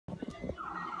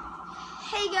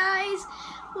guys,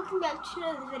 welcome back to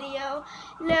another video.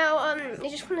 Now, I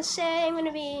just want to say I'm going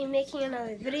to be making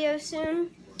another video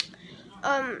soon.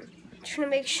 Just want to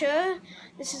make sure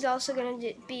this is also going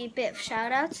to be a bit of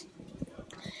shout-outs.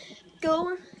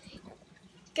 Go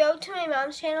to my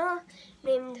mom's channel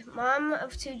named Mom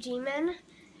of 2 G-Men.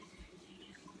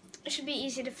 It should be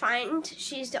easy to find.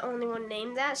 She's the only one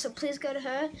named that, so please go to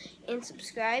her and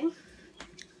subscribe.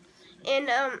 And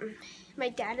my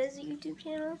dad has a YouTube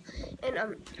channel, and I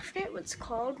forget what it's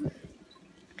called,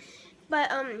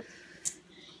 but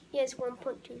he has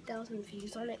 1.2 thousand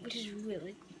views on it, which is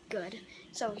really good.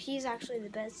 So he's actually the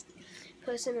best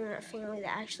person in our family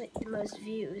that actually had the most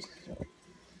views.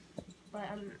 But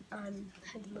had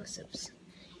the most subs.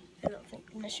 I'm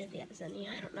not sure if he has any.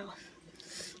 I don't know.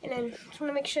 And then just want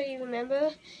to make sure you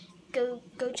remember, go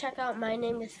check out My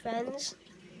Name with Friends,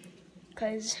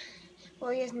 because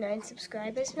he has 9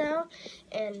 subscribers now,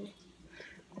 and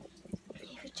if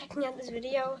you're checking out this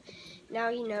video, now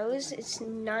he knows it's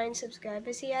 9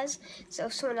 subscribers he has, so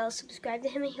if someone else subscribed to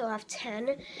him, he'll have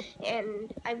 10,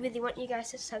 and I really want you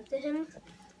guys to sub to him,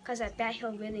 because I bet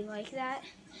he'll really like that,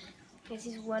 because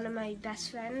he's one of my best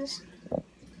friends.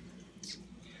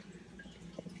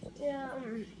 Yeah,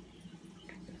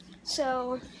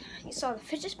 so you saw the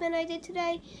fidget spin I did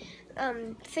today.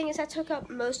 The thing is, that took up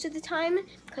most of the time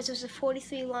because it was a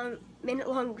 43-minute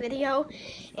long video,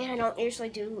 and I don't usually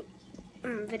do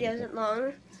videos that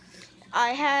long.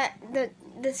 I had the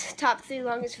top 3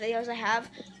 longest videos I have.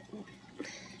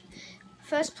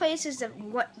 First place is the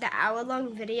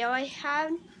hour-long video I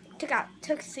had.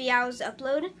 Took 3 hours to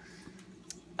upload.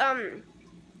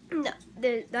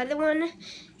 The other one,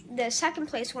 the second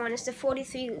place one, is the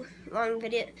 43-long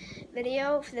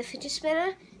video for the fidget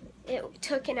spinner. It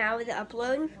took an hour to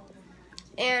upload,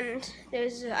 and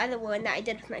there's the other one that I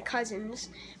did with my cousin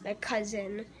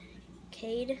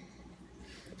Cade,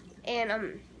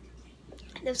 and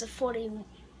there's a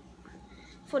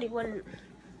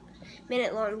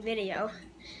 41-minute long video.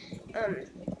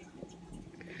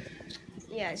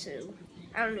 Yeah, so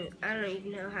I don't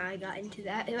even know how I got into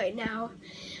that right now.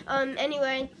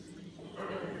 Anyway,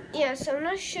 yeah, so I'm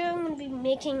not sure I'm gonna be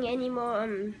making any more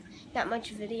that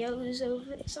much videos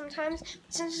over it sometimes.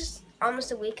 Since it's almost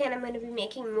a weekend, I'm going to be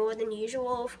making more than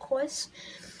usual, of course.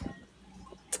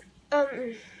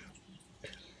 So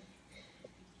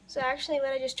actually,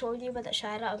 what I just told you about that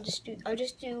shout out, I'll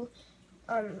just do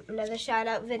another shout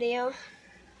out video.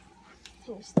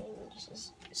 This thing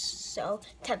is so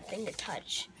tempting to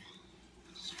touch.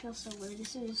 It just feels so weird.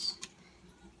 This is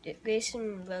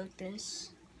Grayson wrote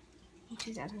this in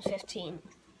 2015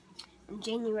 on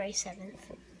January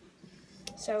 7th.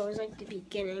 So it was like the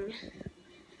beginning.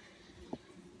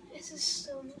 This is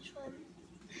so much fun.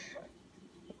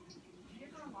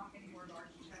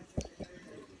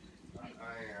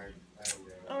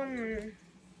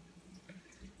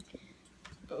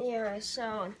 Yeah,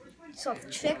 so the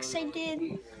tricks I did.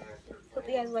 Hope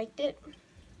you guys liked it.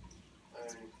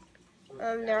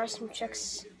 There are some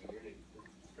tricks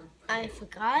I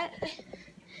forgot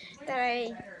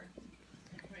that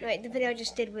the video I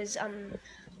just did was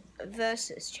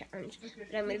versus challenge,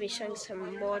 but I'm going to be showing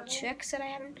some more tricks that I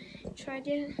haven't tried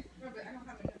yet.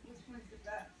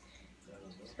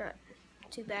 It's not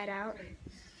too bad out,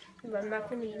 but I'm not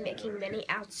going to be making many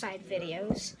outside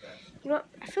videos. You know what?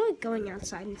 I feel like going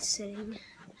outside and sitting.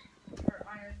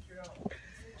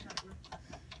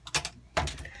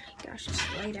 Gosh, it's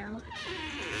light out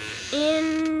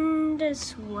and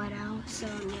it's wet out, so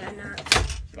yeah,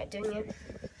 not doing it.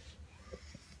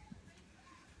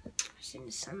 In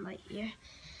the sunlight here.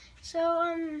 So,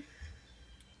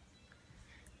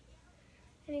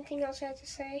 anything else I have to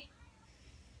say?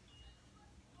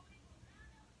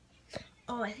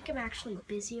 Oh, I think I'm actually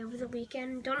busy over the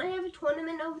weekend. Don't I have a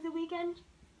tournament over the weekend?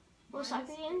 More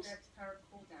soccer games?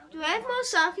 Do I have more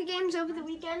soccer games over the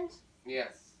weekend?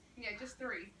 Yes. Yeah, just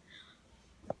 3.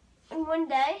 In one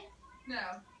day?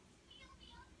 No.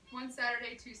 1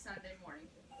 Saturday, 2 Sunday morning.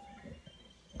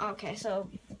 Okay, so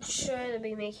sure to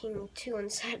be making 2 on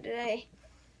Saturday.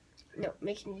 No,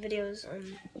 making videos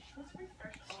on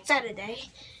Saturday.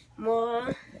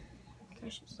 More. I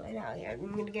should slide out here.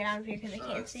 I'm gonna get out of here because I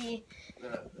can't see.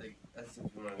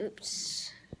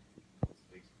 Oops.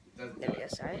 There we go,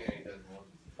 sorry.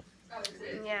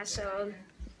 Yeah, so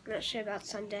I'm not sure about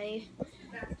Sunday.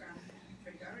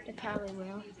 They probably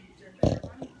will.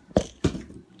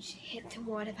 Just hit the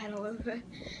water pedal over.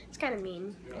 It's kind of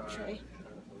mean, actually.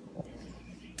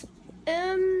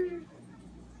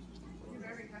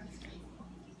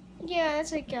 Yeah,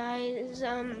 that's it, guys.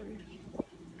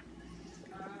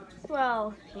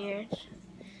 Well, here,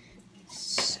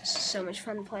 it's so much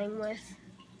fun playing with.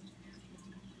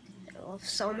 love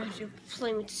so much. You're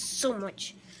playing with so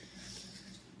much.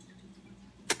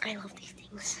 I love these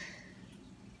things.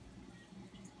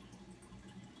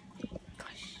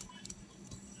 Gosh.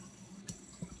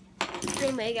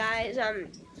 Anyway, guys,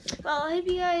 well, I hope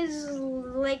you guys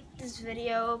liked this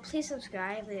video. Please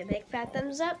subscribe, leave a big fat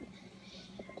thumbs up.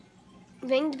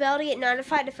 Ring the bell to get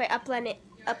notified if I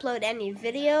upload any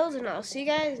videos, and I'll see you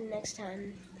guys next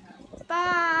time.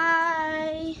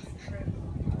 Bye!